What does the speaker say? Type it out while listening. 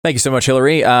Thank you so much,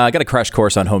 Hillary. I got a crash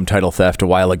course on home title theft a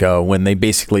while ago when they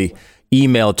basically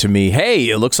emailed to me, hey,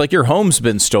 it looks like your home's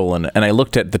been stolen. And I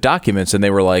looked at the documents and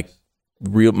they were like,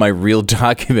 my real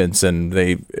documents. And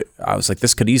I was like,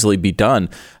 this could easily be done.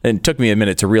 And it took me a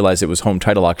minute to realize it was Home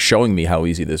Title Lock showing me how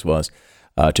easy this was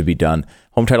to be done.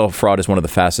 Home title fraud is one of the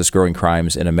fastest growing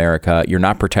crimes in America. You're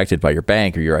not protected by your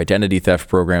bank or your identity theft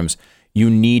programs.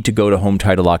 You need to go to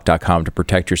HometitleLock.com to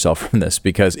protect yourself from this,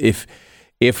 because if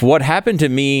what happened to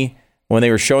me when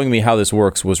they were showing me how this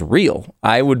works was real,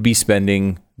 I would be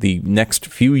spending the next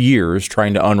few years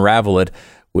trying to unravel it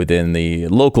within the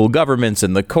local governments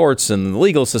and the courts and the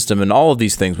legal system and all of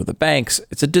these things with the banks.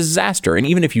 It's a disaster. And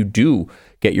even if you do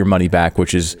get your money back,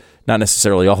 which is not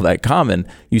necessarily all that common,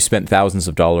 you spent thousands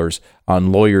of dollars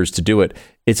on lawyers to do it.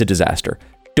 It's a disaster.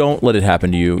 Don't let it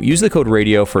happen to you. Use the code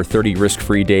RADIO for 30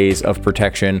 risk-free days of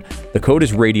protection. The code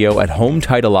is RADIO at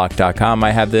HometitleLock.com.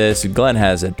 I have this. Glenn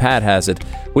has it. Pat has it.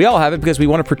 We all have it because we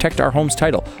want to protect our home's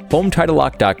title.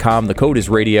 HometitleLock.com. The code is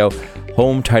RADIO.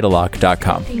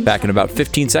 HometitleLock.com. Back in about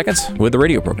 15 seconds with the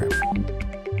radio program.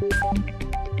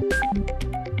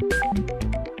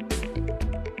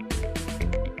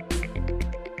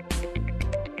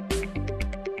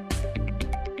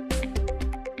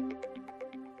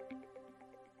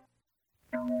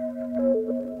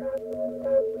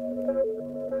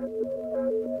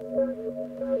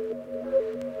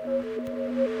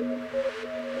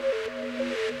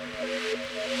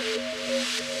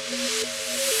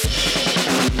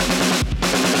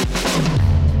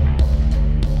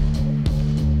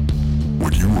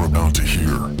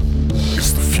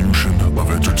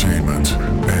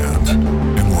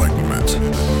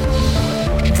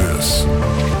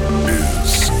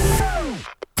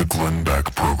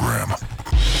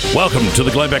 Welcome to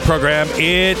the Glenn Beck program.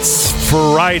 It's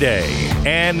Friday,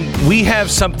 and we have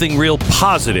something real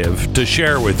positive to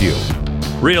share with you.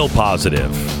 Real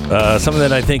positive. Something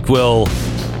that I think will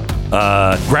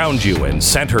ground you and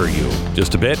center you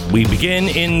just a bit. We begin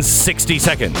in 60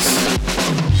 seconds.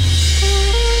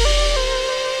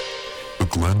 The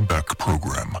Glenn Beck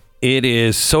program. It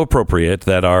is so appropriate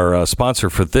that our sponsor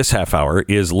for this half hour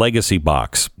is Legacy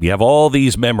Box. You have all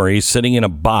these memories sitting in a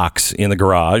box in the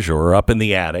garage or up in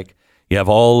the attic. You have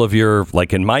all of your,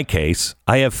 like in my case,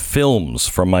 I have films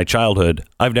from my childhood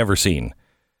I've never seen.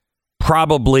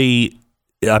 Probably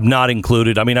I'm not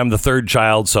included. I mean, I'm the third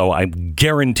child, so I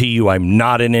guarantee you I'm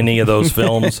not in any of those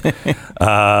films. By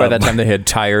that time, they had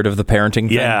tired of the parenting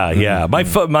thing. Yeah.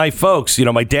 My folks,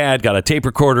 my dad got a tape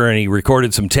recorder and he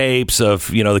recorded some tapes of,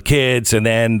 the kids. And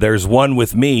then there's one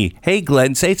with me. Hey,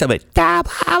 Glenn, say something.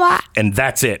 And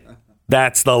that's it.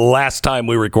 That's the last time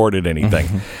we recorded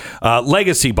anything.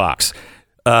 Legacy Box.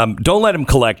 Don't let them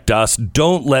collect dust.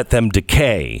 Don't let them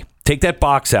decay. Take that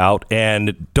box out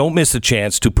and don't miss a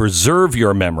chance to preserve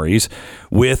your memories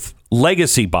with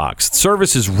Legacy Box.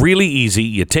 Service is really easy.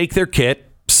 You take their kit,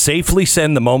 safely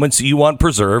send the moments you want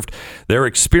preserved. Their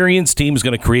experienced team is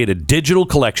going to create a digital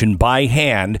collection by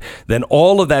hand. Then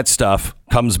all of that stuff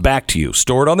comes back to you,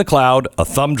 stored on the cloud, a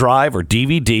thumb drive or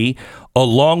DVD,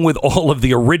 along with all of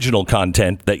the original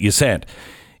content that you sent.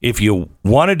 If you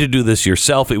wanted to do this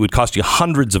yourself, it would cost you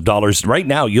hundreds of dollars. Right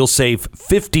now, you'll save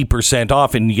 50%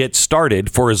 off and get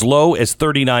started for as low as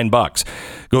 $39.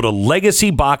 Go to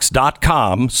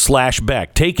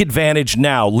legacybox.com/Beck. Take advantage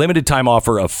now. Limited time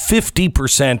offer of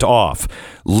 50% off.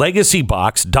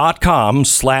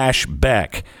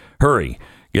 Legacybox.com/Beck. Hurry.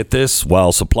 Get this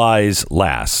while supplies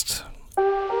last.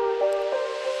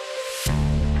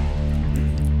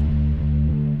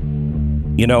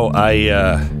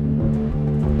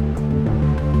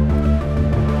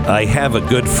 I have a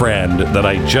good friend that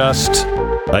I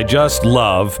just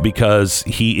love because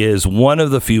he is one of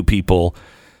the few people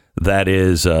that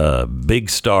is a big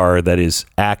star that is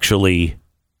actually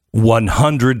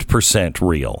 100%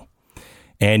 real.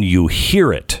 And you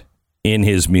hear it in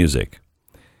his music.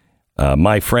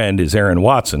 My friend is Aaron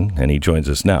Watson, and he joins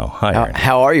us now. Hi, Aaron.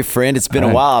 How are you, friend? It's been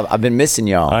a while. I've been missing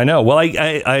y'all. I know. Well,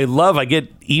 I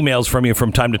get emails from you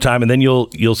from time to time, and then you'll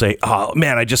say, oh,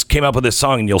 man, I just came up with this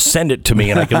song, and you'll send it to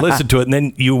me, and I can listen to it, and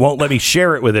then you won't let me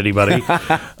share it with anybody.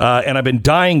 And I've been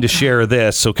dying to share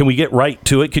this, so can we get right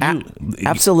to it? Can you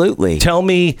Absolutely. Tell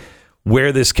me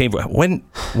where this came from. When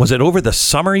was it? Over the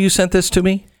summer you sent this to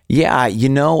me? Yeah,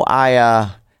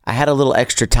 I had a little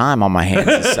extra time on my hands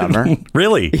this summer.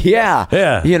 Really? Yeah.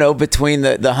 Yeah. Between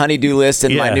the honeydew list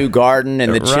and my new garden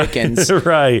and the chickens.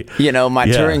 Right. My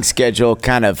touring schedule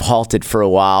kind of halted for a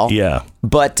while. Yeah.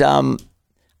 But for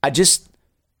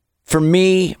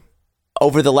me,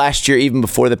 over the last year, even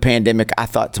before the pandemic, I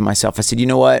thought to myself, I said, you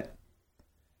know what?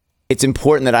 It's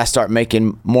important that I start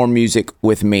making more music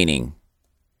with meaning.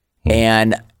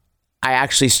 And I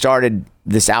actually started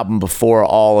this album before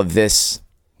all of this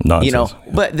nonsense.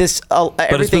 But this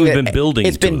everything it's been building.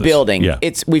 It's been building. Yeah.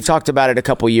 We've talked about it a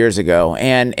couple years ago,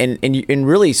 and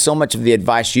really so much of the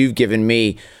advice you've given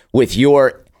me with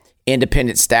your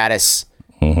independent status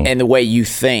and the way you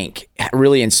think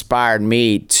really inspired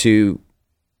me to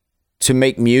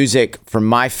make music for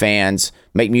my fans,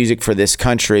 make music for this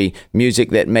country,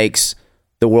 music that makes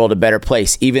the world a better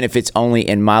place, even if it's only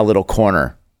in my little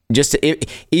corner.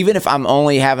 Even if I'm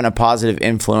only having a positive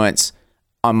influence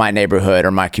on my neighborhood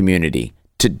or my community,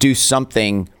 to do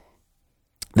something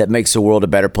that makes the world a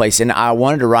better place. And I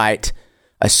wanted to write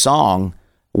a song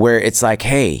where it's like,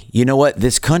 hey, you know what?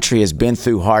 This country has been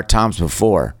through hard times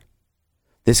before.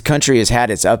 This country has had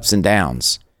its ups and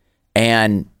downs,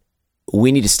 and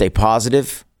we need to stay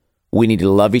positive. We need to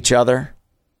love each other.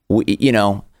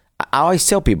 I always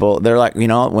tell people, they're like,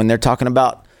 when they're talking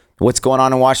about what's going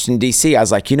on in Washington, D.C., I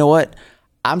was like, you know what?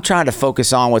 I'm trying to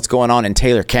focus on what's going on in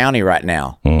Taylor County right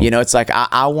now. It's like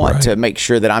I want to make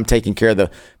sure that I'm taking care of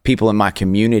the people in my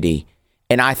community.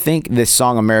 And I think this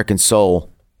song, American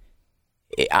Soul,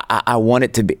 I want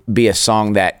it to be a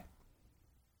song that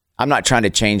I'm not trying to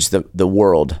change the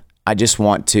world. I just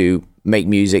want to make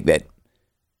music that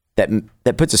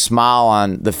puts a smile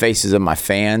on the faces of my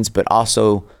fans, but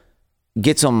also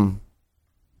gets them,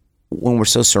 when we're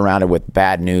so surrounded with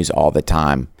bad news all the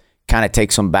time, kind of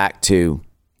takes them back to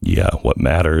what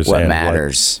matters.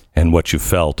 And what you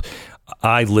felt.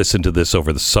 I listened to this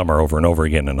over the summer over and over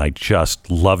again, and I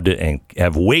just loved it and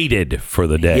have waited for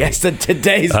the day. Yes,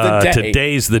 today's the day.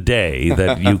 Today's the day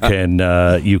that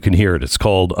you can hear it. It's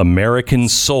called American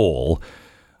Soul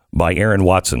by Aaron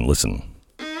Watson. Listen.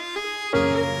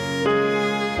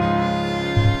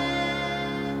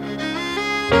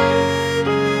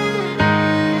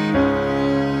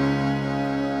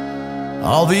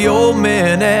 All the old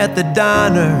men at the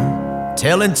diner,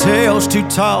 telling tales too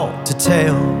tall to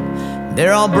tell.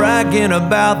 They're all bragging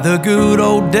about the good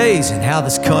old days and how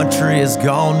this country has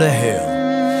gone to hell.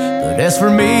 But as for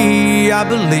me, I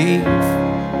believe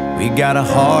we got a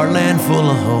heartland full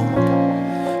of hope.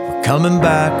 We're coming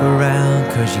back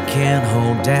around, 'cause you can't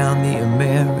hold down the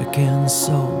American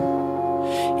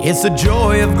soul. It's the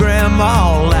joy of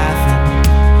Grandma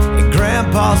laughing and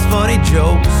Grandpa's funny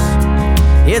jokes.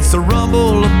 It's the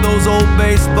rumble of those old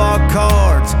baseball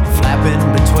cards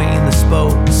flapping between the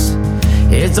spokes.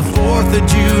 It's a 4th of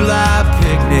July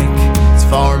picnic. It's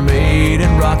farm made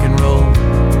and rock and roll.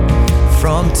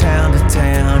 From town to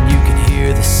town, you can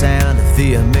hear the sound of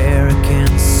the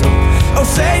American soul. Oh,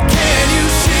 say, can you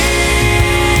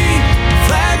see the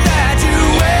flag that you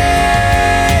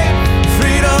wave?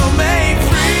 Freedom ain't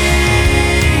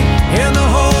free in the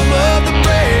home of the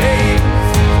brave.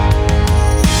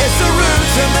 It's the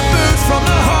roots and the boots, from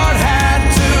the hard hat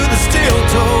to the steel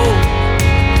toe.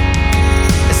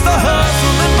 It's the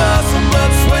hustle and bustle,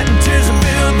 blood, sweat, and tears that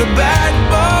build the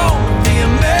backbone of the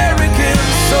American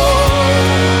soul.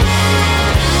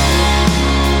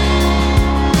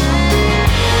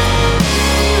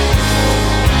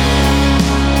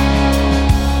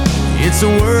 It's the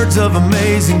words of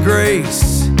amazing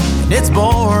grace, and it's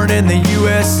born in the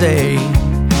USA.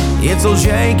 It's those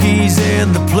Yankees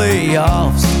in the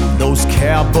playoffs, those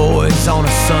Cowboys on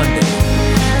a Sunday.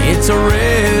 It's a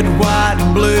red, white,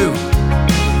 and blue.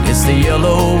 It's the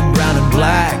yellow, brown, and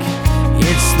black.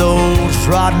 It's those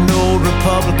rotten old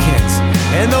Republicans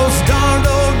and those darned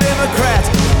old Democrats.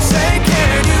 Say,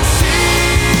 can you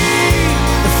see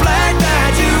the flag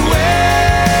that you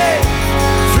wave?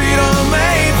 Freedom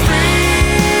ain't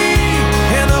free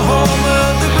in the home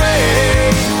of the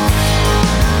brave.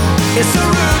 It's the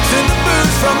roots and the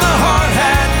boots, from the hard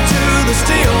hat to the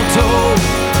steel toe.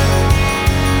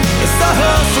 It's the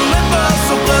hustle and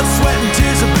bustle, blood, sweat, and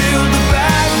tears that build the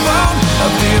backbone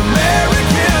of the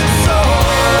American soul.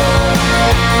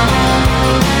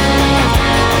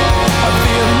 Of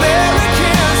the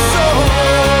American soul.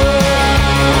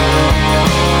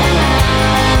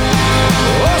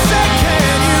 Oh, say,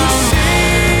 can you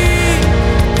see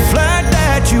the flag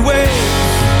that you wave?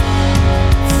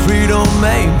 Freedom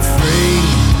ain't free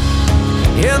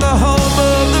in the home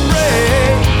of the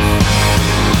brave.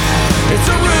 It's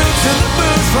the roots and the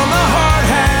boots, from the hard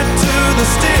hat to the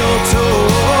steel toe.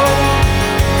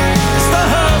 It's the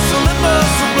hustle and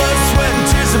bustle, blood, sweat, and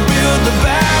tears that build the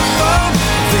backbone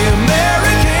of the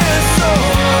American soul.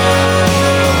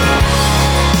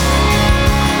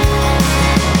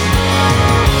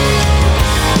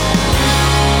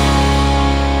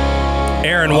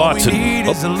 Aaron Watson. All we need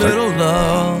is a little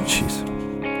love. Jeez.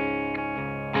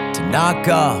 To knock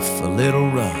off a little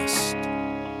rust.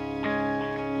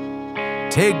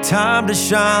 Take time to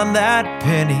shine that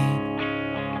penny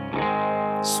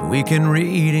so we can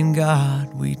read in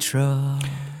God we trust.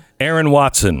 Aaron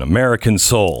Watson, American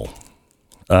Soul.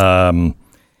 When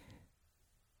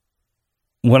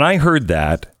I heard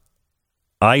that,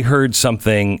 I heard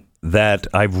something that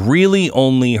I've really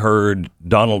only heard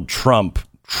Donald Trump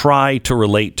try to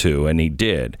relate to, and he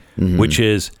did, which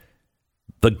is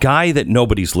the guy that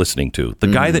nobody's listening to, the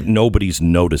guy that nobody's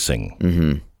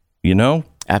noticing. You know?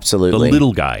 Absolutely. The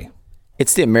little guy.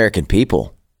 It's the American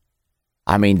people.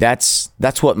 I mean, that's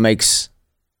what makes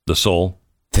the soul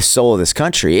of this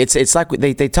country. It's like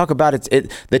they talk about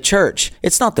it, the church.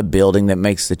 It's not the building that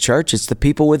makes the church. It's the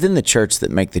people within the church that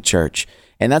make the church.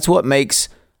 And that's what makes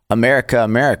America,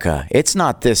 America. It's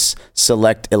not this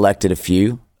select elected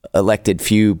few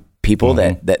people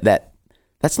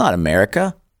that's not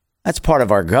America. That's part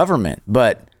of our government.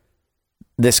 But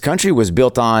this country was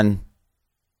built on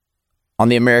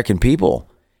the American people.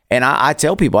 And I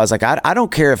tell people, I was like, I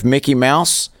don't care if Mickey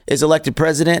Mouse is elected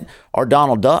president or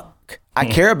Donald Duck. I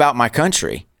care about my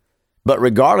country. But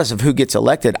regardless of who gets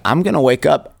elected, I'm going to wake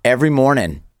up every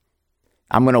morning.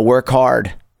 I'm going to work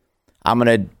hard. I'm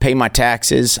going to pay my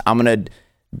taxes. I'm going to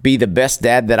be the best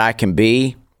dad that I can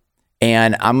be.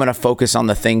 And I'm going to focus on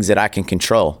the things that I can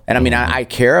control. And I mean, I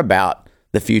care about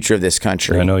the future of this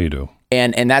country. I know you do.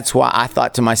 And that's why I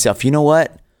thought to myself, you know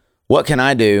what? What can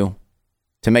I do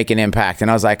to make an impact? And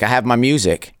I was like, I have my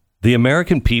music. The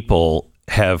American people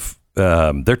have,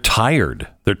 they're tired.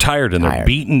 They're tired and they're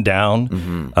beaten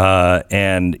down.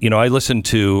 And, you know, I listen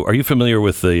to, are you familiar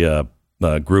with the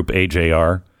group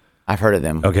AJR? I've heard of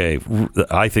them. Okay.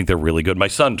 I think they're really good. My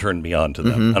son turned me on to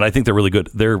them and I think they're really good.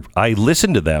 I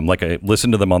listened to them, like I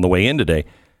listened to them on the way in today,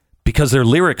 because their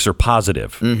lyrics are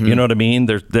positive. You know what I mean?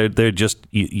 They're just,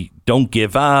 you don't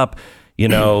give up. You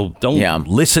know, don't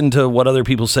listen to what other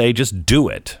people say. Just do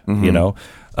it, you know.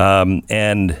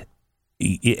 And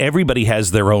everybody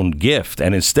has their own gift.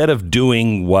 And instead of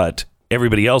doing what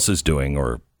everybody else is doing,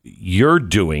 or you're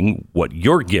doing what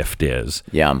your gift is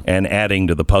and adding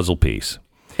to the puzzle piece.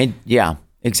 And yeah,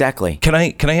 exactly. Can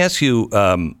I ask you,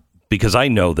 because I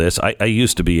know this, I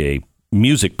used to be a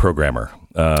music programmer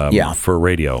for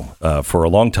radio for a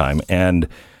long time. And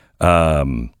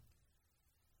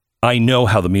I know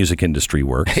how the music industry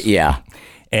works.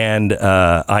 And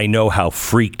I know how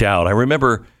freaked out. You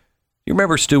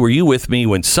remember, Stu, were you with me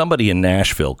when somebody in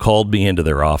Nashville called me into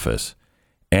their office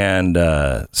and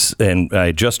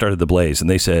I just started the Blaze and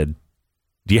they said,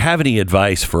 do you have any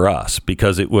advice for us?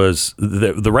 Because it was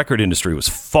the record industry was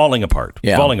falling apart.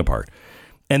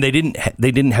 And they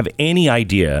didn't have any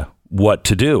idea what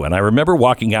to do. And I remember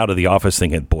walking out of the office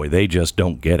thinking, boy, they just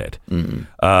don't get it.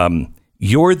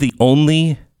 You're the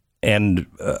only and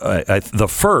the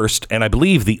first, and I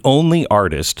believe the only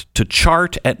artist to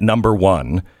chart at number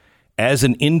one as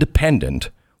an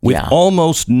independent with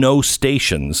almost no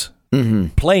stations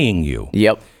playing you.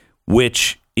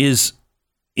 Which is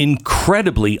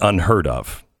incredibly unheard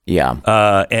of.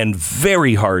 And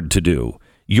very hard to do.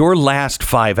 Your last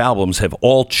 5 albums have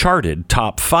all charted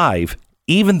top 5,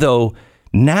 even though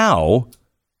now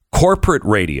corporate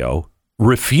radio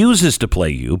refuses to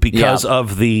play you because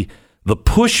of the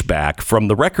pushback from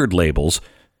the record labels,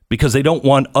 because they don't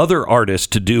want other artists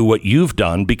to do what you've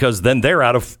done, because then they're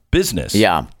out of business.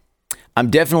 I'm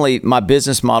definitely, my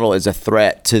business model is a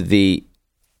threat to the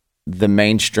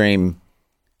mainstream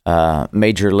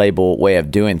major label way of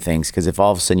doing things, because if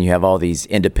all of a sudden you have all these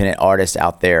independent artists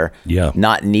out there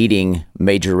not needing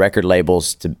major record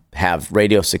labels to have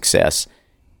radio success,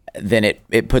 then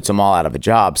it puts them all out of a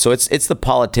job. So it's the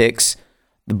politics.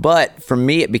 But for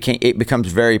me, it becomes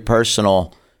very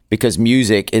personal, because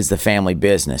music is the family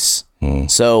business.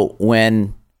 So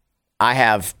when I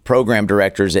have program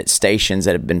directors at stations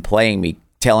that have been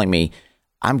telling me,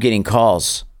 I'm getting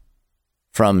calls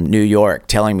from New York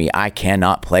telling me I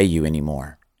cannot play you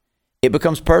anymore, it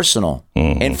becomes personal.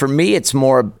 And for me, it's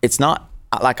not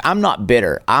like, I'm not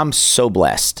bitter. I'm so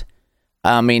blessed.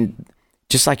 I mean,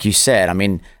 just like you said, I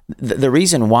mean, the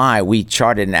reason why we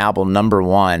charted an album number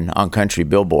 1 on Country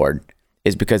Billboard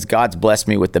is because God's blessed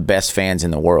me with the best fans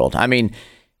in the world. I mean,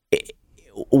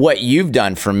 what you've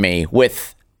done for me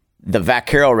with the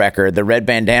Vaquero record, the Red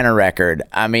Bandana record,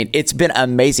 I mean, it's been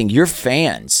amazing. Your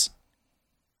fans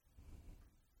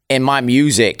and my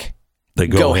music, they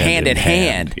go hand in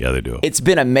hand. Yeah, they do. It's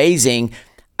been amazing.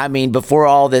 I mean, before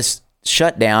all this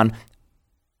shutdown,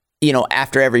 you know,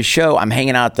 after every show, I'm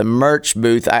hanging out at the merch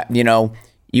booth.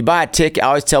 You buy a ticket. I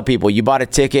always tell people, you bought a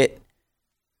ticket,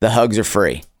 the hugs are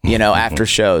free, after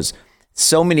shows.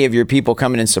 So many of your people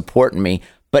coming and supporting me.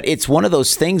 But it's one of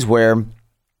those things where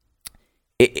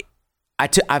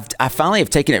I finally have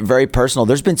taken it very personal.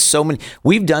 There's been so many.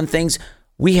 We've done things.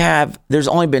 There's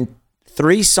only been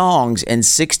 3 songs in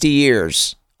 60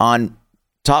 years on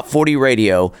top 40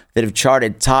 radio that have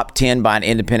charted top 10 by an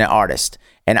independent artist.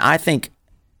 And I think,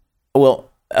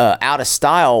 Out of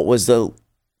Style was the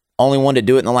only one to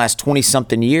do it in the last 20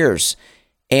 something years.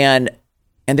 And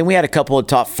then we had a couple of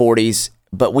top 40s,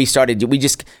 but we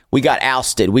got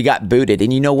ousted. We got booted.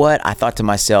 And you know what? I thought to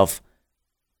myself,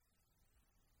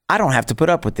 I don't have to put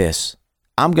up with this.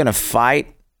 I'm going to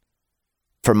fight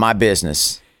for my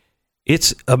business.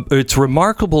 It's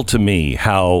remarkable to me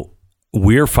how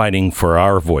we're fighting for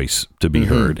our voice to be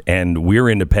heard, and we're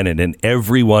independent, and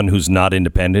everyone who's not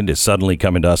independent is suddenly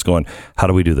coming to us going, how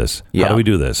do we do this? How do we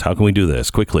do this? How can we do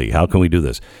this quickly? How can we do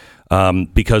this?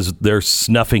 Because they're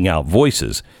snuffing out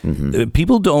voices.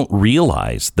 People don't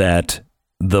realize that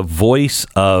the voice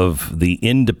of the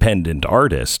independent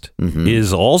artist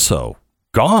is also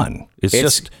gone. It's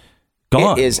just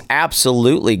gone. It is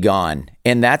absolutely gone.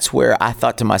 And that's where I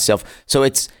thought to myself, so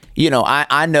it's,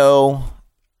 I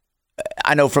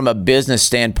know from a business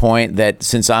standpoint that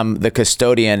since I'm the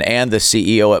custodian and the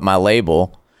CEO at my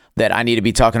label, that I need to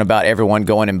be talking about everyone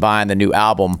going and buying the new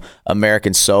album,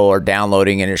 American Soul, or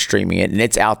downloading it or streaming it. And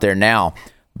it's out there now.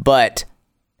 But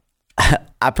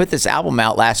I put this album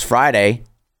out last Friday,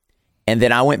 and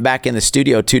then I went back in the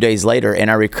studio 2 days later and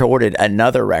I recorded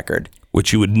another record.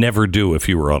 Which you would never do if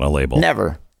you were on a label.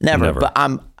 Never. But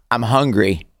I'm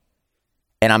hungry,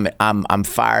 and I'm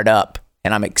fired up,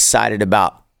 and I'm excited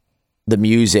about the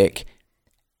music,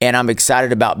 and I'm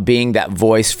excited about being that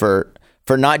voice for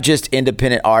not just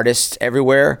independent artists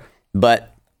everywhere,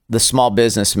 but the small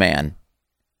businessman.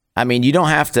 I mean, you don't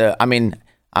have to. I mean,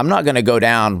 I'm not going to go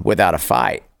down without a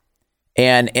fight,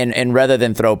 and rather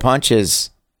than throw punches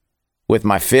with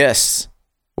my fists,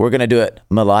 we're going to do it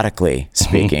melodically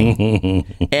speaking.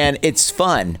 And it's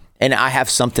fun. And I have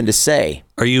something to say.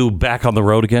 Are you back on the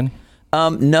road again?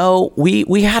 No,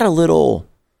 we had a little,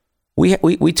 we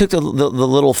took the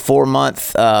little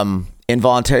 4-month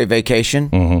involuntary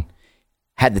vacation.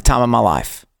 Had the time of my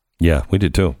life. Yeah, we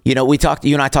did too. You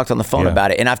and I talked on the phone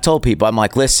about it. And I've told people, I'm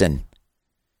like, listen,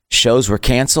 shows were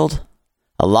canceled.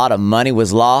 A lot of money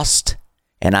was lost.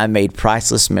 And I made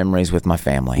priceless memories with my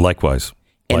family. Likewise.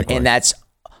 And that's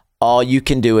all you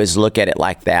can do is look at it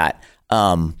like that.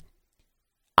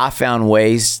 I found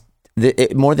ways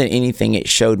that more than anything, it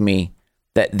showed me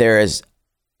that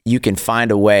you can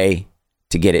find a way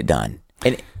to get it done.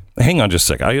 And hang on just a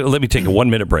second. Let me take a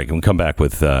 1-minute break and we'll come back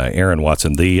with Aaron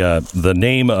Watson. The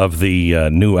name of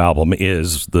the new album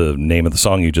is the name of the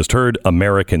song you just heard,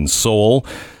 American Soul.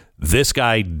 This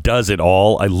guy does it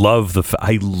all. I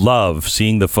love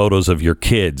seeing the photos of your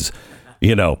kids,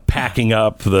 packing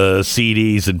up the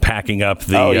CDs and packing up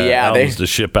the albums to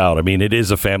ship out. I mean, it is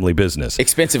a family business.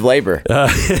 Expensive labor.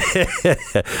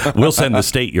 We'll send the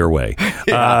state your way.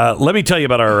 Let me tell you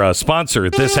about our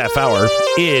sponsor this half hour.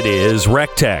 It is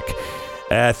RecTech.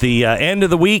 At the end of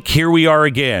the week, here we are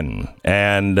again,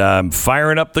 and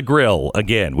firing up the grill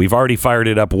again. We've already fired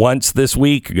it up once this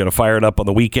week. We're going to fire it up on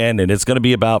the weekend, and it's going to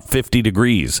be about 50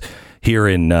 degrees here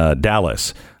in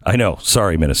Dallas. I know.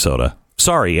 Sorry, Minnesota.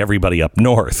 Sorry, everybody up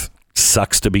north.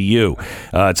 Sucks to be you.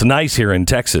 It's nice here in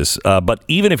Texas, but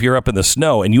even if you're up in the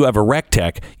snow and you have a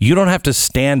RecTech, you don't have to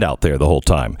stand out there the whole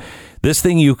time. This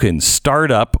thing you can start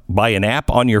up by an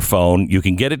app on your phone. You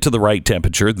can get it to the right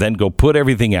temperature, then go put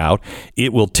everything out.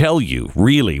 It will tell you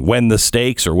really when the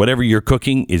steaks or whatever you're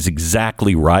cooking is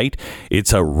exactly right.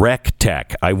 It's a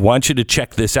RecTech. I want you to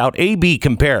check this out. A/B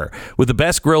compare with the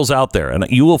best grills out there, and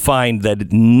you will find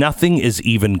that nothing is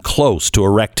even close to a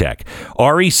RecTech.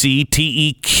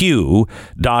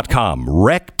 RecTeq.com.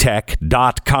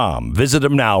 RecTech.com. Visit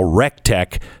them now,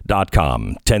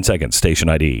 RecTech.com. 10 seconds, station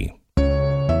ID.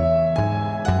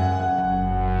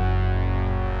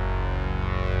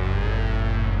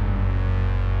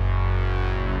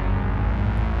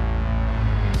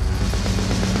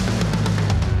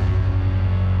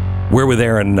 We're with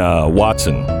Aaron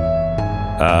Watson,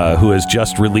 who has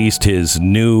just released his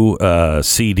new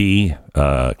CD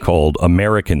called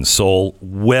American Soul.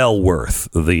 Well worth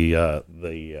the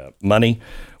money.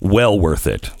 Well worth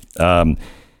it.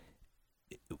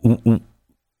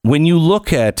 When you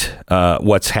look at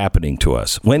what's happening to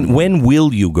us, when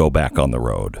will you go back on the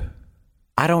road?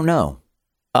 I don't know.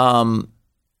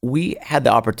 We've had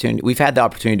the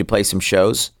opportunity to play some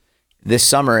shows this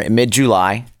summer in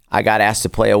mid-July. I got asked to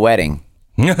play a wedding.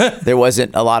 There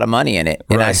wasn't a lot of money in it.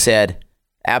 And right. I said,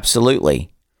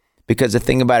 absolutely. Because the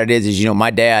thing about it is,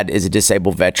 my dad is a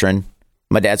disabled veteran.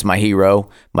 My dad's my hero.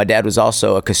 My dad was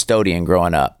also a custodian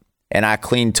growing up. and I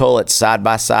cleaned toilets side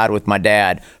by side with my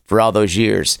dad for all those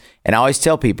years. And I always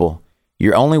tell people,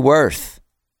 you're only worth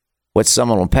what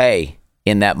someone will pay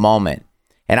in that moment.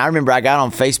 And I remember I got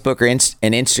on Facebook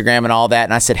and Instagram and all that,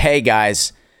 and I said, hey,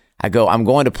 guys, I'm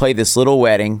going to play this little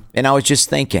wedding. And I was just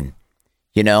thinking,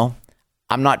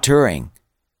 I'm not touring.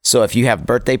 So if you have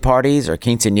birthday parties or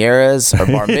quinceañeras or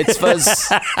bar mitzvahs,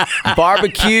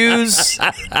 barbecues,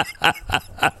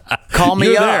 call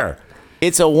me up. There.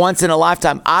 It's a once in a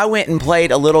lifetime. I went and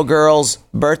played a little girl's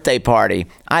birthday party.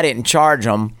 I didn't charge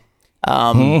them,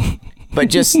 but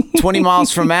just 20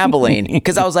 miles from Abilene,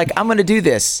 because I was like, I'm going to do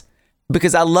this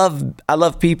because I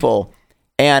love people.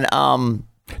 And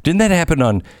didn't that happen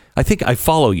on? I think I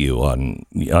follow you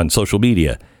on social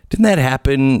media. Didn't that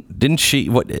happen? Didn't she?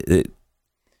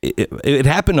 It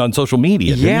happened on social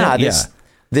media. Didn't it?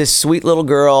 This sweet little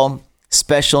girl,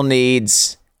 special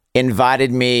needs,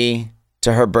 invited me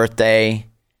to her birthday,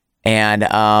 and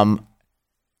her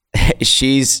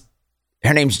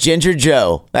name's Ginger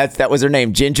Joe. That was her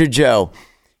name, Ginger Joe,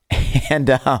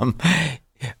 and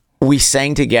we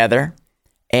sang together.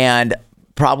 And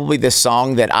probably the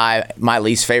song my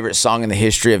least favorite song in the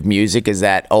history of music is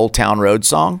that Old Town Road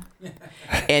song.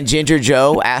 And Ginger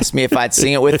Joe asked me if I'd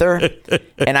sing it with her.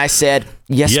 And I said,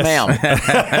 yes. Ma'am.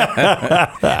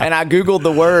 And I Googled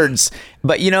the words.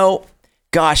 But,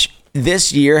 gosh,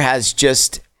 this year has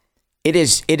it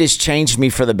has changed me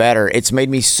for the better. It's made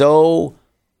me so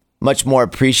much more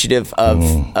appreciative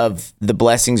of the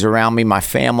blessings around me, my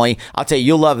family. I'll tell you,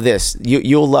 you'll love this.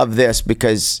 You'll love this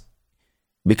because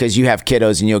you have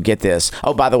kiddos and you'll get this.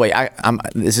 Oh, by the way,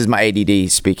 this is my ADD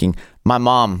speaking. My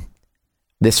mom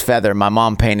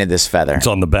painted this feather. It's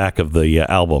on the back of the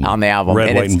album. On the album.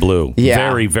 Red, white, and blue. Yeah.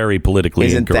 Very, very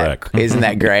politically incorrect. Isn't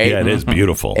that great? Yeah, it is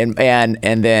beautiful. And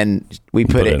then we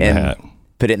put it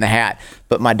in the hat.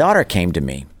 But my daughter came to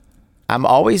me. I'm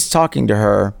always talking to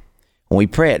her when we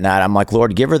pray at night. I'm like,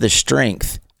 Lord, give her the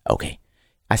strength. Okay.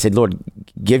 I said, Lord,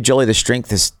 give Jolie the strength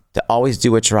to always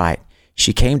do what's right.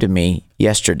 She came to me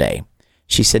yesterday.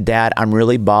 She said, Dad, I'm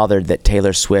really bothered that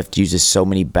Taylor Swift uses so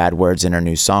many bad words in her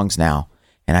new songs now.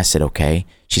 And I said, okay.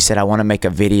 She said, I want to make a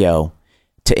video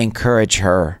to encourage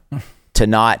her to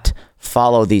not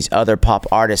follow these other pop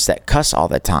artists that cuss all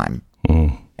the time.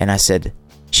 And I said,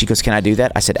 she goes, can I do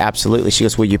that? I said, absolutely. She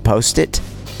goes, will you post it?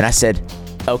 And I said,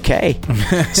 okay.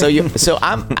 So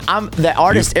I'm the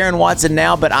artist Aaron Watson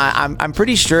now, but I'm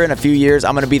pretty sure in a few years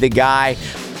I'm going to be the guy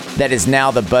that is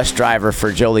now the bus driver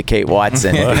for Jolie Kate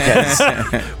Watson.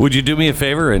 Would you do me a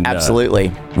favor and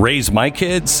absolutely raise my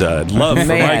kids? I'd love for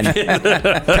my kids.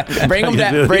 bring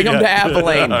them to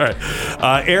Abilene. All right.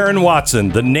 Aaron Watson.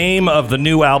 The name of the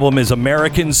new album is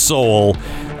American Soul.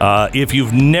 If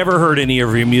you've never heard any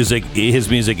of his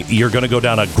music, you're going to go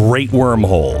down a great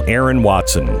wormhole. Aaron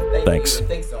Watson. Thanks.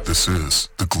 This is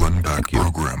the Glenn Beck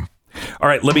Program. All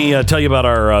right, let me tell you about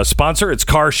our sponsor. It's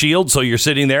Car Shield. So you're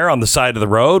sitting there on the side of the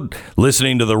road,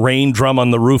 listening to the rain drum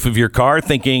on the roof of your car,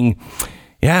 thinking,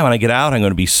 yeah, when I get out, I'm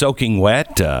going to be soaking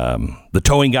wet. The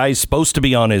towing guy's supposed to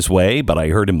be on his way, but I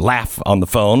heard him laugh on the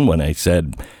phone when I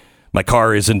said my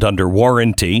car isn't under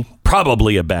warranty.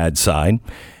 Probably a bad sign.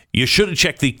 You should have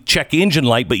checked the check engine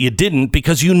light, but you didn't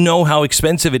because you know how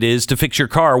expensive it is to fix your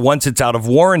car once it's out of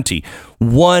warranty.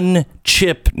 One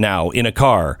chip now in a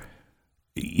car.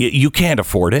 You can't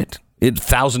afford it.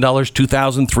 $1,000,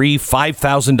 $2,000, $3,000,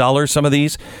 $5,000, some of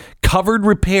these. Covered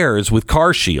repairs with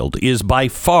Car Shield is by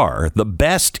far the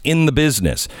best in the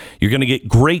business. You're going to get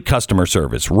great customer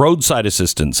service, roadside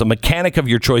assistance, a mechanic of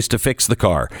your choice to fix the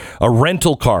car, a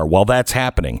rental car while that's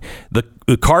happening. The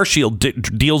Car Shield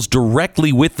deals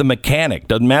directly with the mechanic.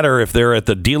 Doesn't matter if they're at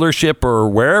the dealership or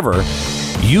wherever.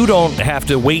 You don't have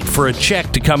to wait for a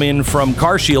check to come in from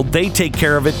Car Shield. They take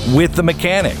care of it with the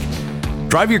mechanic.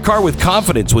 Drive your car with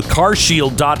confidence with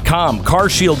carshield.com.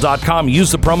 Carshield.com.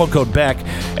 Use the promo code Beck,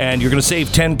 and you're going to save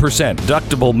 10%.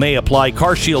 Deductible may apply.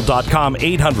 Carshield.com,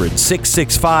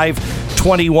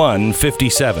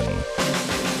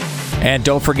 800-665-2157. And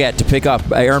don't forget to pick up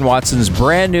Aaron Watson's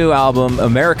brand new album,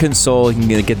 American Soul. You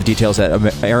can get the details at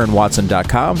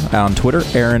aaronwatson.com. On Twitter,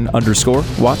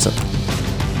 Aaron_Watson.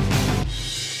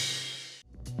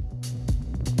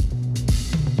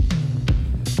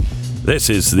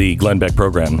 This is the Glenn Beck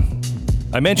Program.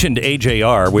 I mentioned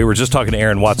AJR. We were just talking to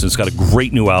Aaron Watson. He's got a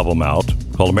great new album out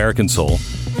called American Soul.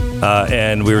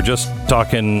 And we were just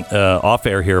talking off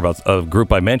air here about a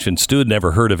group I mentioned. Stu had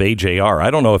never heard of AJR. I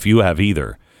don't know if you have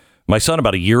either. My son,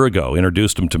 about a year ago,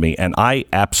 introduced them to me, and I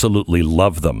absolutely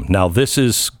love them. Now, this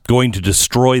is going to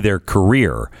destroy their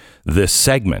career, this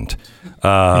segment,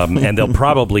 and they'll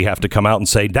probably have to come out and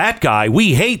say, that guy,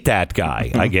 we hate that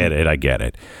guy. I get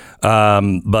it.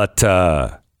 But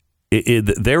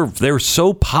they're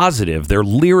so positive. Their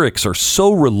lyrics are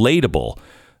so relatable.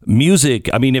 Music,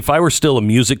 I mean, if I were still a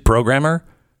music programmer,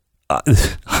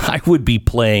 I would be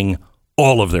playing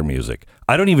all of their music.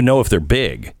 I don't even know if they're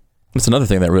big. That's another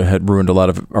thing that had ruined a lot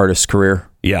of artists' career.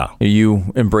 Yeah.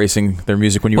 You embracing their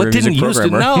music when you were a music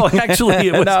programmer. No, actually,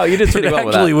 it was, no, you did pretty well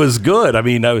with that. It actually was good. I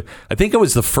mean, I think I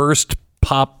was the first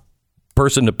pop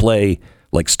person to play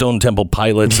like Stone Temple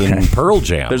Pilots and Pearl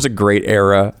Jam. There's a great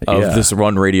era of this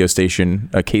one radio station,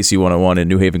 KC101 in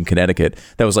New Haven, Connecticut.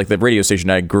 That was like the radio station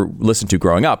I listened to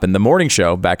growing up. And the morning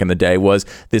show back in the day was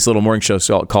this little morning show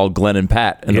called Glenn and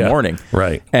Pat in the morning.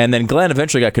 Right. And then Glenn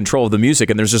eventually got control of the music.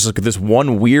 And there's just like this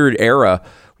one weird era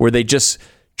where they just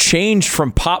changed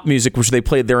from pop music, which they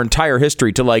played their entire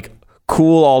history, to like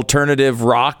cool alternative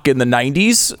rock in the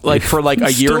 90s, like for like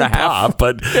a year and a half. Pop,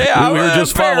 but we were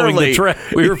just following the trend.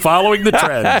 We were following the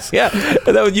trends.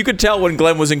 Yeah, you could tell when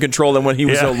Glenn was in control and when he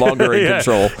was no longer in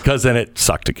control. Because then it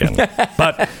sucked again.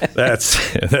 But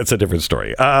that's a different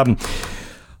story.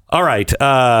 All right.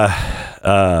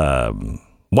 Why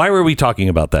were we talking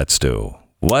about that, Stu?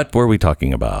 What were we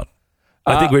talking about?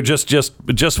 I think we're just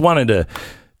wanted to.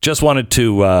 Just wanted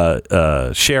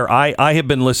to share. I have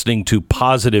been listening to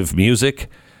positive music.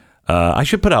 I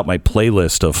should put out my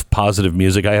playlist of positive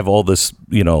music. I have all this,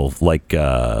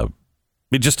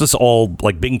 just this all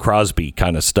like Bing Crosby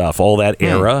kind of stuff, all that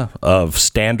era of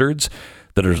standards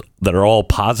that are all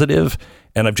positive.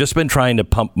 And I've just been trying to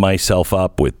pump myself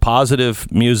up with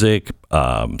positive music,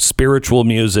 spiritual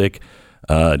music,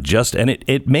 and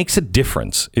it makes a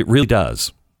difference. It really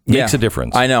does. Makes a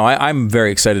difference. I know. I'm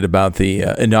very excited about the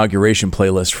inauguration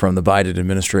playlist from the Biden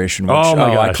administration. Which, my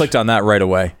gosh. I clicked on that right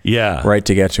away. Yeah. Right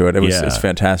to get to it. It's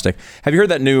fantastic. Have you heard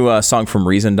that new song from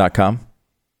Reason.com?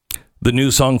 The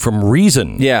new song from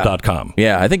Reason.com.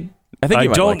 Yeah. I think you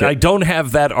might like it. I don't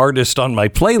have that artist on my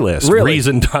playlist. Really?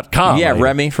 Reason.com. Yeah,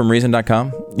 Remy from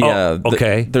Reason.com. Yeah.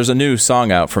 Okay. There's a new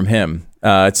song out from him.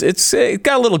 It's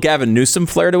got a little Gavin Newsom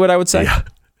flair to it, I would say. Yeah.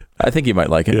 I think you might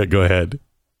like it. Yeah, go ahead.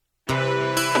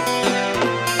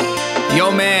 Yo,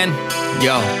 man.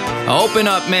 Yo, open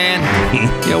up, man.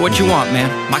 Yo, what you want, man?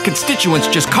 My constituents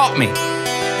just caught me.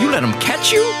 You let them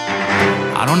catch you?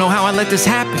 I don't know how I let this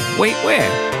happen. Wait, where?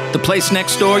 The place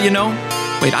next door, you know?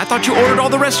 Wait, I thought you ordered all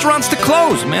the restaurants to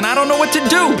close, man. I don't know what to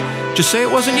do. Just say it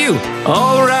wasn't you.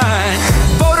 All right.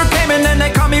 Voter came in and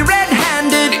they caught me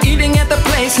red-handed, eating at the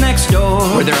place next door.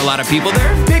 Were there a lot of people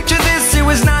there? Picture this, it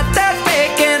was not that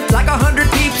vacant, like 100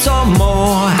 peeps or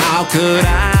more. How could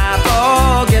I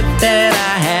forget that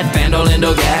I had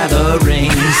Bandolindo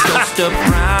gatherings? Just a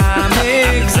prime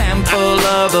example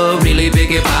of a really big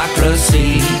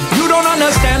hypocrisy. You don't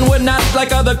understand, we're not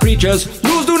like other creatures.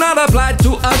 Rules do not apply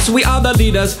to us, we are the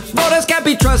leaders. Voters can't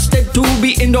be trusted to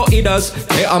be indoor eaters.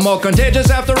 They are more contagious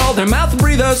after all, they're mouth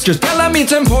breathers. Just tell them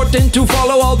it's important to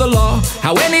follow all the law.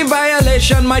 How any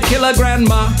violation might kill a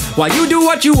grandma. Why you do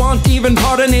what you want, even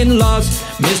pardon in-laws.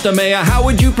 Mr. Mayor, how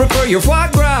would you prefer your foie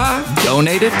gras?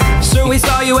 Donate it? Sir, we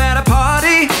saw you at a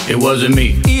party. It wasn't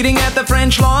me. Eating at the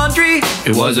French Laundry.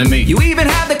 It wasn't me. You even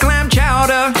had the clam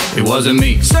chowder. It wasn't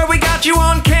me. Sir, we got you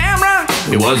on camera.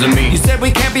 It wasn't me. You said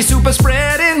we can't be super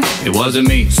spreading. It wasn't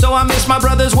me. So I missed my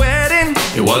brother's wedding.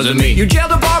 It wasn't me. You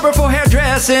jailed a barber for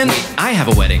hairdressing. Wait, I have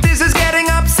a wedding. This is getting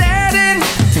upsetting.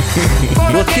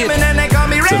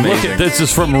 This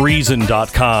is from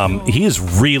Reason.com. He is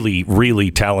really, really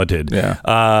talented.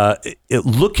 Yeah.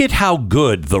 Look at how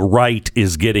good the right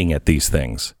is getting at these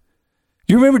things.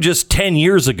 You remember just 10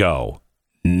 years ago,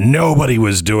 nobody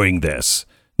was doing this.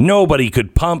 Nobody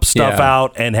could pump stuff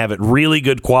out and have it really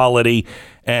good quality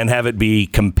and have it be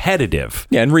competitive.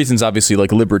 Yeah, and Reason's obviously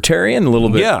like libertarian a little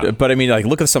bit. Yeah. But I mean, like,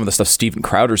 look at some of the stuff Steven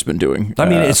Crowder's been doing. I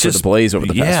mean, it's for just the Blaze over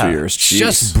the past few years. Jeez.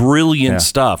 Just brilliant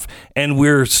stuff. And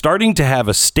we're starting to have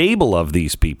a stable of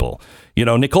these people. You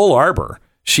know, Nicole Arbour,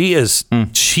 she's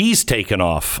taken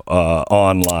off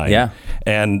online. Yeah.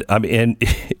 And I mean,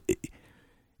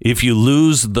 if you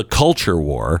lose the culture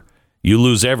war, you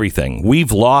lose everything.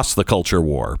 We've lost the culture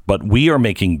war, but we are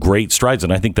making great strides.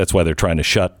 And I think that's why they're trying to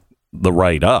shut the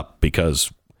right up,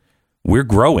 because we're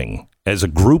growing as a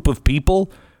group of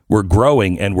people. We're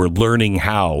growing and we're learning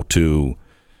how to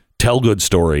tell good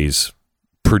stories,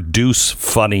 produce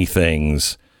funny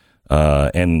things,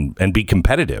 and be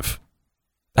competitive.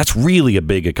 That's really a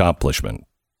big accomplishment.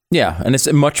 Yeah, and it's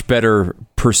a much better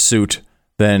pursuit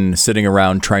than sitting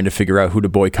around trying to figure out who to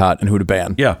boycott and who to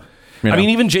ban. Yeah. You know? I mean,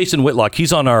 even Jason Whitlock,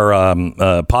 he's on our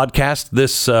podcast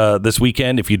this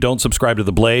weekend. If you don't subscribe to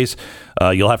The Blaze,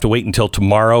 you'll have to wait until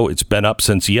tomorrow. It's been up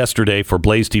since yesterday for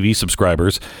Blaze TV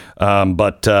subscribers.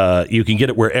 But you can get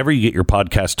it wherever you get your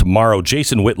podcast tomorrow.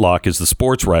 Jason Whitlock is the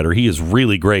sports writer. He is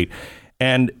really great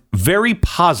and very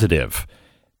positive.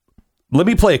 Let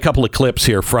me play a couple of clips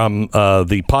here from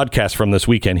the podcast from this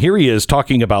weekend. Here he is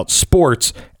talking about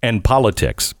sports and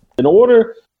politics. In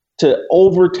order to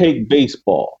overtake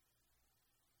baseball,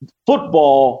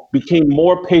 football became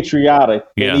more patriotic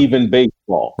than even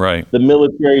baseball. Right. The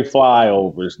military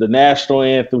flyovers, the national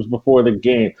anthems before the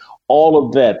game, all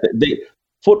of that. The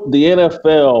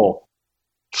NFL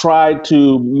tried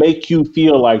to make you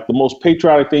feel like the most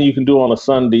patriotic thing you can do on a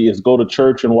Sunday is go to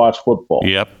church and watch football.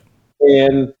 Yep.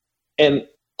 And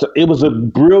it was a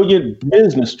brilliant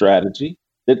business strategy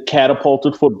that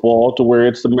catapulted football to where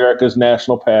it's America's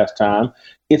national pastime.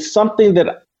 It's something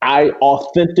that I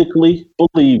authentically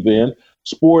believe in.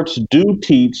 Sports do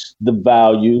teach the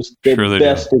values that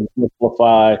best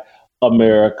exemplify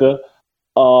America.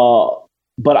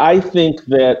 But I think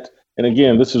that, and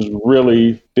again, this is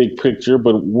really big picture,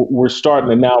 but we're starting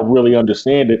to now really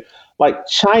understand it. Like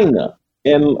China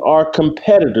and our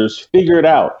competitors figured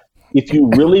out, if you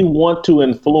really want to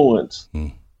influence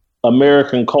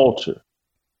American culture,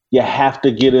 you have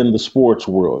to get in the sports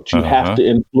world. You have to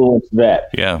influence that.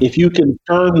 Yeah. If you can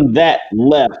turn that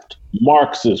left,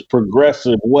 Marxist,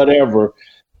 progressive, whatever,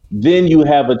 then you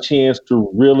have a chance to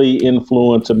really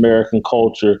influence American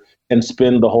culture and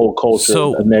spin the whole culture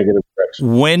in a negative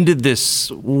direction. When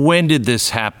did this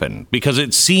happen? Because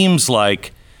it seems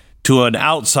like, to an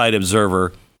outside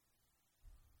observer,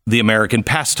 the American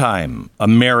pastime,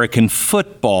 American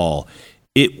football,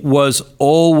 it was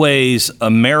always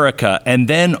America. And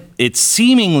then it's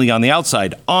seemingly on the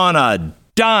outside, on a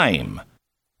dime,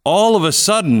 all of a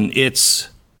sudden it's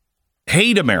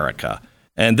hate America.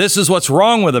 And this is what's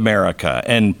wrong with America,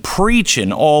 and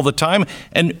preaching all the time.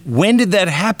 And when did that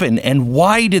happen? And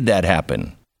why did that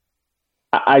happen?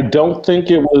 I don't think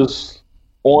it was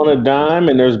on a dime,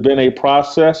 and there's been a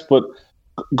process, but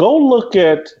go look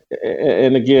at,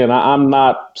 and again, I'm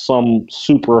not some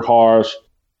super harsh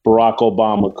Barack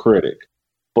Obama critic,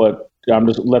 but I'm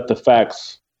just let the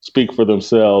facts speak for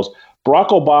themselves. Barack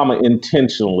Obama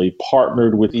intentionally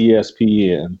partnered with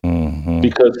ESPN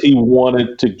because he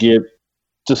wanted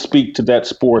to speak to that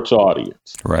sports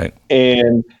audience. Right.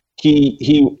 And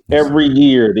he every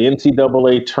year, the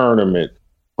NCAA tournament,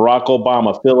 Barack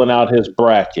Obama filling out his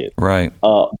bracket. Right.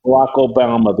 Barack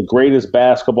Obama, the greatest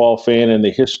basketball fan in the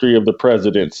history of the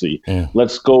presidency. Yeah.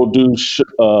 Let's go do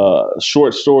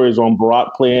short stories on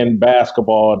Barack playing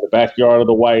basketball in the backyard of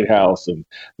the White House, and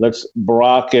let's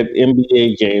Barack at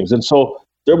NBA games. And so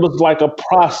there was like a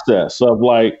process of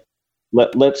like,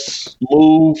 let's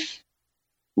move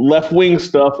left wing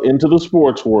stuff into the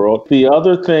sports world. The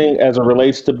other thing as it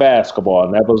relates to basketball,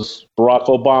 and that was Barack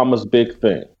Obama's big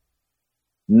thing.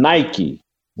 Nike,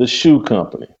 the shoe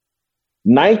company.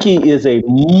 Nike is a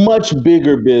much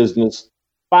bigger business,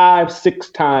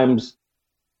 5-6 times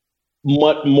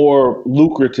much more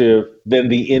lucrative than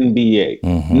the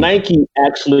NBA. Nike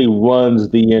actually runs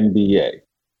the NBA.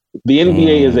 The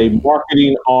NBA is a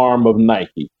marketing arm of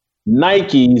Nike.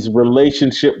 Nike's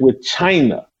relationship with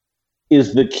China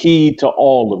is the key to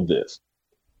all of this.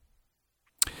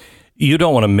 You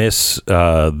don't want to miss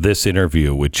this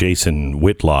interview with Jason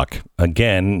Whitlock.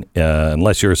 Again,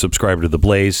 unless you're a subscriber to The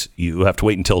Blaze, you have to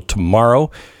wait until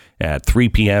tomorrow at 3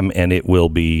 p.m. and it will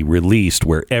be released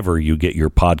wherever you get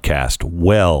your podcast.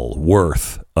 Well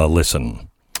worth a listen.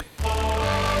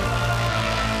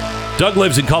 Doug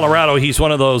lives in Colorado. He's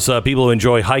one of those people who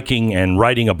enjoy hiking and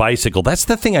riding a bicycle. That's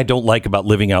the thing I don't like about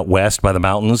living out west by the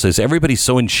mountains is everybody's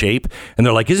so in shape. And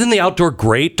they're like, isn't the outdoor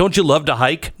great? Don't you love to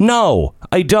hike? No,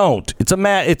 I don't. It's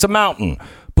a mountain.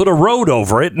 Put a road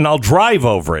over it and I'll drive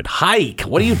over it. Hike.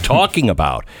 What are you talking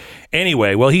about?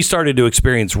 Anyway, well, he started to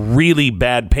experience really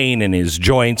bad pain in his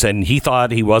joints, and he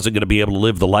thought he wasn't going to be able to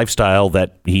live the lifestyle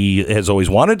that he has always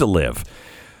wanted to live.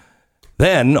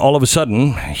 Then, all of a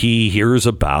sudden, he hears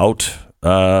about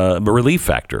Relief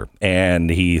Factor,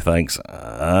 and he thinks,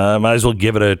 I might as well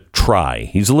give it a try.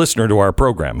 He's a listener to our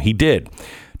program. He did.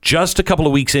 Just a couple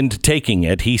of weeks into taking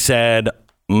it, he said,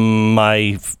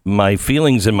 my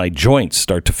feelings in my joints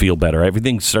start to feel better.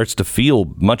 Everything starts to feel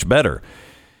much better.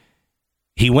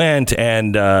 He went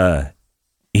and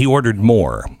he ordered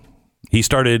more. He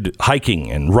started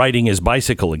hiking and riding his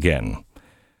bicycle again.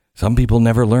 Some people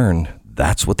never learn.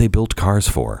 That's what they built cars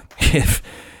for. If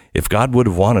God would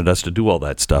have wanted us to do all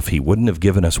that stuff, he wouldn't have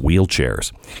given us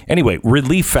wheelchairs. Anyway,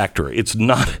 Relief Factor. It's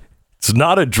not It's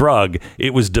not a drug.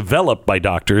 It was developed by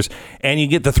doctors, and you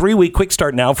get the 3-week quick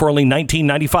start now for only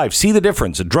 $19.95. See the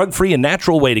difference. A drug-free and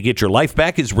natural way to get your life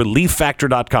back is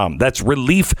ReliefFactor.com. That's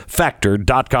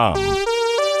ReliefFactor.com.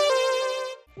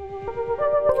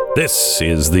 This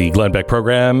is the Glenn Beck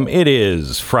program. It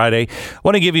is Friday. I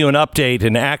want to give you an update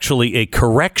and actually a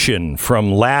correction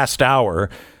from last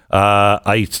hour.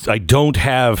 I don't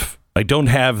have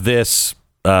this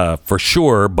for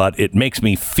sure, but it makes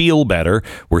me feel better.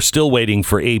 We're still waiting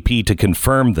for AP to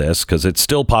confirm this because it's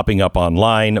still popping up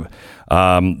online.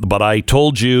 But I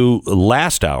told you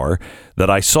last hour that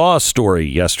I saw a story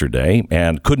yesterday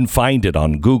and couldn't find it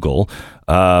on Google.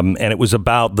 And it was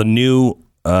about the new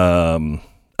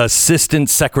Assistant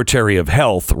Secretary of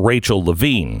Health, Rachel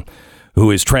Levine, who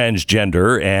is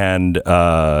transgender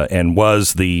and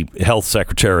was the health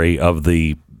secretary of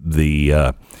the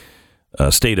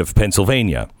state of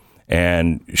Pennsylvania.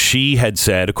 And she had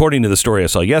said, according to the story I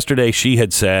saw yesterday, she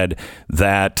had said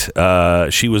that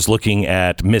she was looking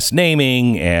at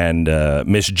misnaming and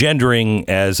misgendering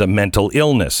as a mental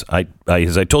illness.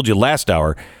 As I told you last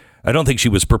hour, I don't think she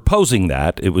was proposing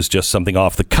that. It was just something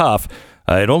off the cuff.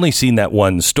 I had only seen that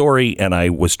one story, and I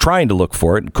was trying to look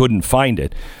for it and couldn't find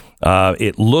it.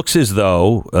 It looks as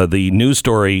though the news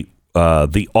story,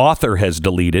 the author has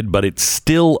deleted, but it's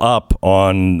still up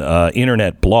on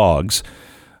internet blogs.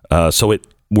 So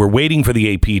we're waiting for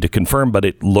the AP to confirm, but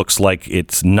it looks like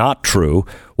it's not true.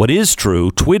 What is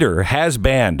true, Twitter has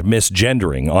banned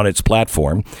misgendering on its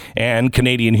platform, and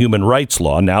Canadian human rights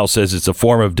law now says it's a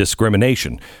form of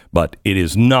discrimination, but it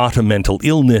is not a mental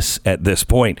illness at this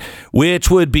point, which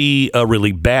would be a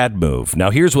really bad move. Now,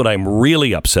 here's what I'm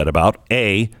really upset about.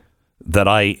 A, that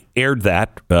I aired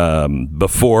that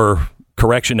before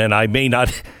correction, and I may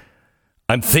not...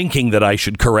 I'm thinking that I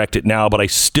should correct it now, but I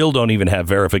still don't even have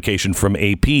verification from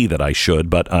AP that I should.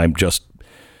 But I'm just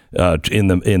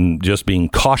in just being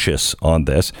cautious on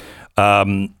this. What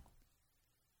I'm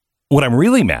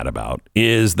really mad about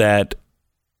is that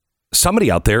somebody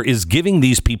out there is giving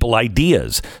these people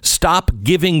ideas. Stop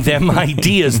giving them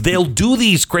ideas. They'll do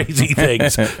these crazy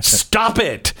things. Stop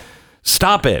it.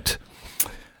 Stop it.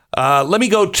 Let me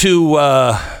go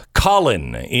to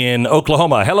Colin in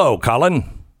Oklahoma. Hello, Colin.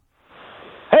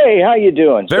 Hey, how you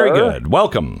doing, Very sir? good.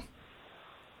 Welcome.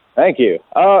 Thank you.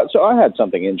 So I had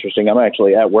something interesting. I'm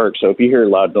actually at work, so if you hear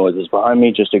loud noises behind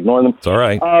me, just ignore them. It's all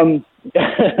right. I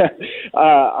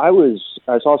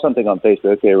saw something on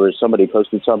Facebook. There was somebody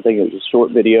posted something. It was a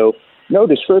short video, no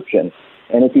description.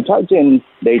 And if you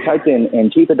they typed in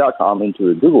Antifa.com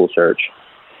into a Google search,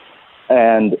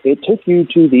 and it took you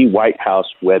to the White House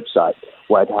website,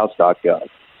 whitehouse.gov.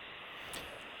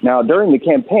 Now, during the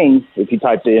campaign, if you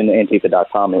typed in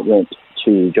Antifa.com, it went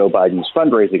to Joe Biden's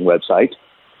fundraising website,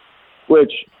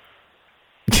 which,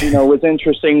 was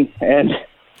interesting. And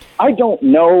I don't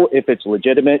know if it's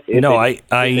legitimate. I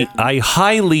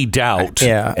highly doubt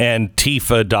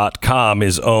Antifa.com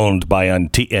is owned by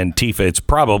Antifa. It's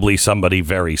probably somebody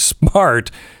very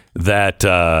smart that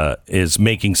is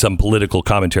making some political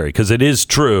commentary, because it is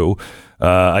true.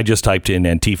 I just typed in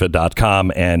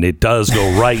Antifa.com, and it does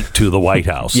go right to the White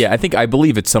House. Yeah, I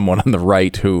believe it's someone on the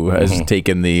right who has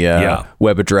taken the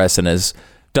web address and has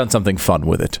done something fun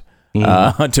with it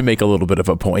to make a little bit of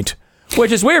a point.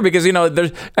 Which is weird because,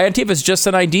 Antifa is just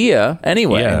an idea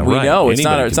anyway. Yeah, we know it's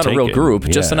not a real group,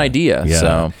 just an idea. Yeah.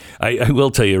 So I will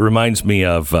tell you, it reminds me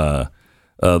of the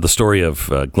story of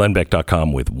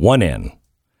GlennBeck.com with one N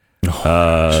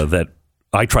that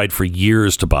I tried for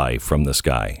years to buy from this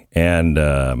guy, and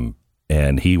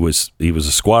he was a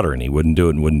squatter, and he wouldn't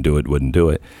do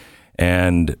it.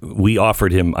 And we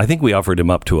offered him, I think we offered him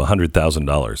up to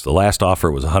 $100,000. The last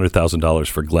offer was $100,000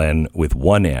 for Glenn with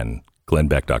one N,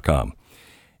 GlennBeck.com,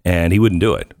 and he wouldn't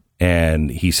do it.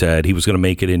 And he said he was going to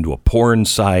make it into a porn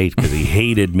site because he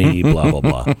hated me, blah, blah,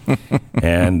 blah.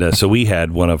 And so we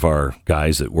had one of our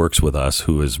guys that works with us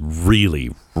who is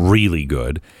really, really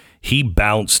good. He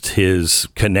bounced his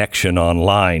connection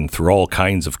online through all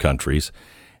kinds of countries.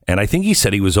 And I think he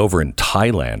said he was over in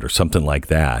Thailand or something like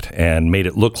that, and made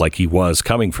it look like he was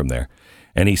coming from there.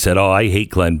 And he said, I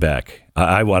hate Glenn Beck.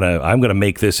 I'm going to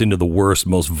make this into the worst,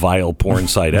 most vile porn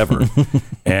site ever.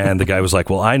 And the guy was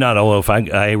like, well, I don't know if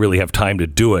I really have time to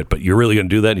do it, but you're really going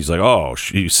to do that? And he's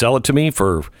like, you sell it to me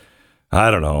for,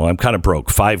 I don't know, I'm kind of broke,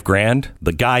 $5,000.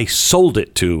 The guy sold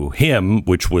it to him,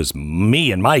 which was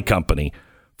me and my company,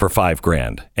 for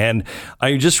 $5,000. And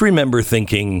I just remember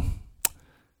thinking,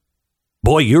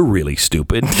 boy, you're really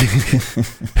stupid.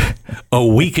 A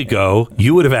week ago,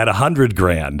 you would have had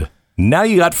 $100,000. Now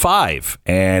you got $5,000,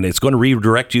 and it's going to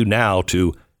redirect you now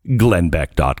to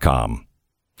glennbeck.com.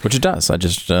 Which it does. I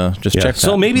just checked.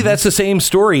 So maybe that's the same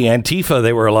story. Antifa,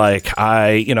 they were like,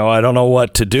 I don't know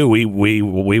what to do. We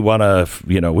want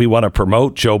to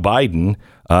promote Joe Biden,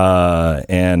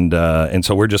 and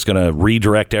so we're just going to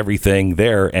redirect everything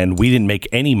there, and we didn't make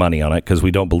any money on it because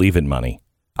we don't believe in money.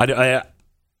 I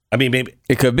mean, maybe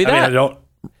it could be that.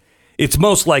 It's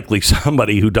most likely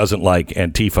somebody who doesn't like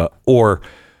Antifa or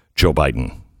Joe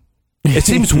Biden. It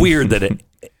seems weird that an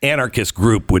anarchist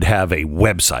group would have a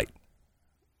website.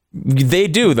 They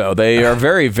do, though. They are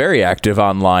very, very active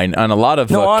online on a lot of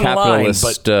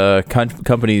capitalist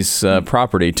companies'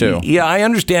 property, too. Yeah, I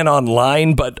understand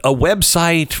online, but a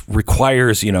website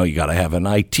requires, you got to have an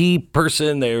IT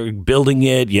person. They're building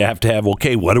it. You have to have,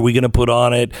 okay, what are we going to put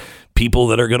on it? People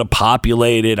that are going to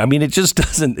populate it. I mean, it just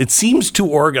doesn't, it seems too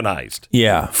organized.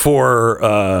 Yeah.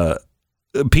 For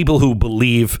people who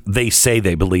say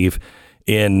they believe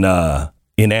in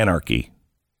anarchy.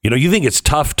 You think it's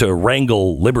tough to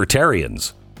wrangle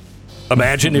libertarians.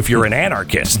 Imagine if you're an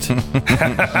anarchist.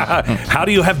 How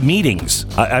do you have meetings?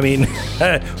 I mean,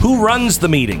 who runs the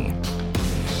meeting?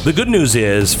 The good news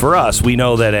is, for us, we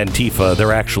know that Antifa,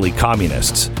 they're actually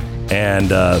communists. And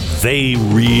they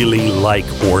really like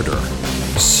order.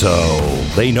 So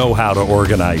they know how to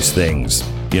organize things,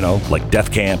 like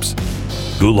death camps,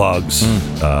 gulags,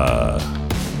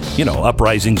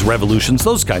 uprisings, revolutions,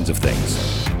 those kinds of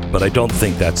things. But I don't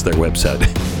think that's their website.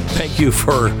 Thank you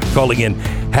for calling in.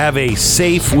 Have a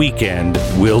safe weekend.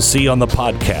 We'll see you on the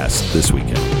podcast this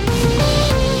weekend.